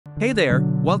Hey there,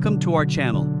 welcome to our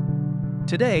channel.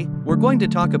 Today, we're going to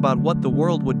talk about what the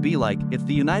world would be like if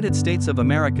the United States of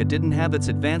America didn't have its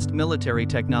advanced military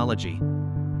technology.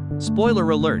 Spoiler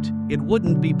alert, it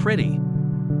wouldn't be pretty.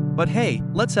 But hey,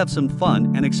 let's have some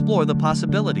fun and explore the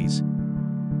possibilities.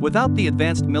 Without the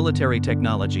advanced military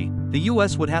technology, the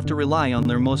US would have to rely on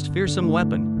their most fearsome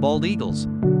weapon, bald eagles.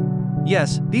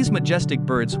 Yes, these majestic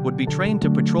birds would be trained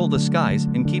to patrol the skies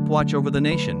and keep watch over the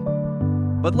nation.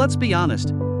 But let's be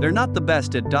honest, they're not the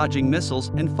best at dodging missiles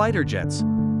and fighter jets.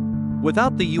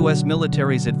 Without the US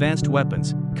military's advanced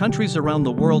weapons, countries around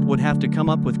the world would have to come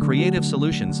up with creative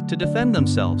solutions to defend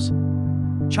themselves.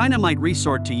 China might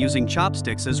resort to using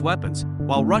chopsticks as weapons,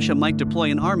 while Russia might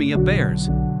deploy an army of bears.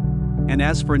 And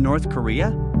as for North Korea?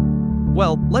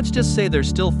 Well, let's just say they're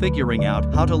still figuring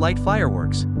out how to light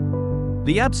fireworks.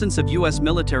 The absence of US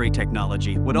military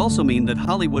technology would also mean that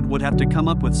Hollywood would have to come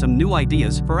up with some new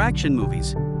ideas for action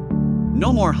movies.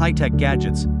 No more high-tech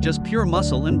gadgets, just pure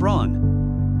muscle and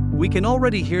brawn. We can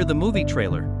already hear the movie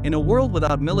trailer. In a world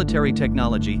without military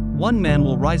technology, one man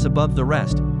will rise above the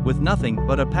rest, with nothing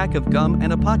but a pack of gum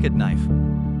and a pocket knife.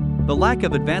 The lack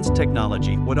of advanced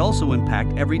technology would also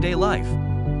impact everyday life.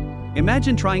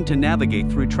 Imagine trying to navigate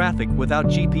through traffic without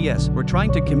GPS or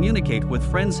trying to communicate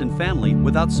with friends and family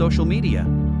without social media.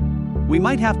 We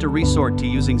might have to resort to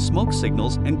using smoke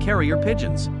signals and carrier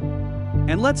pigeons.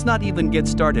 And let's not even get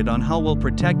started on how we'll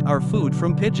protect our food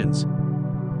from pigeons.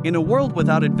 In a world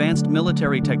without advanced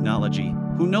military technology,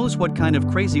 who knows what kind of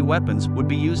crazy weapons would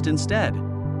be used instead?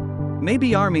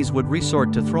 Maybe armies would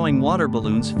resort to throwing water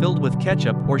balloons filled with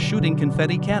ketchup or shooting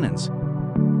confetti cannons.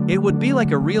 It would be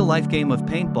like a real-life game of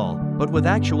paintball, but with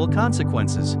actual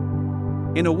consequences.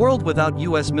 In a world without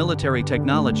US military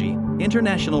technology,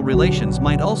 international relations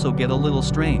might also get a little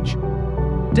strange.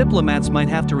 Diplomats might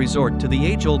have to resort to the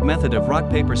age-old method of rock,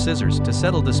 paper, scissors to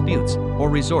settle disputes, or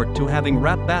resort to having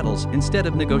rap battles instead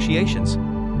of negotiations.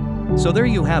 So there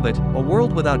you have it, a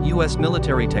world without US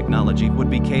military technology would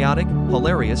be chaotic,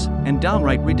 hilarious, and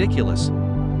downright ridiculous.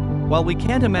 While we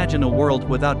can't imagine a world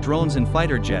without drones and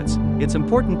fighter jets, it's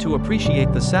important to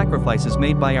appreciate the sacrifices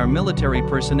made by our military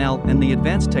personnel and the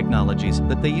advanced technologies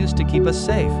that they use to keep us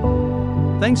safe.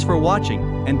 Thanks for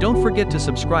watching, and don't forget to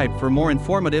subscribe for more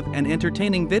informative and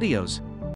entertaining videos.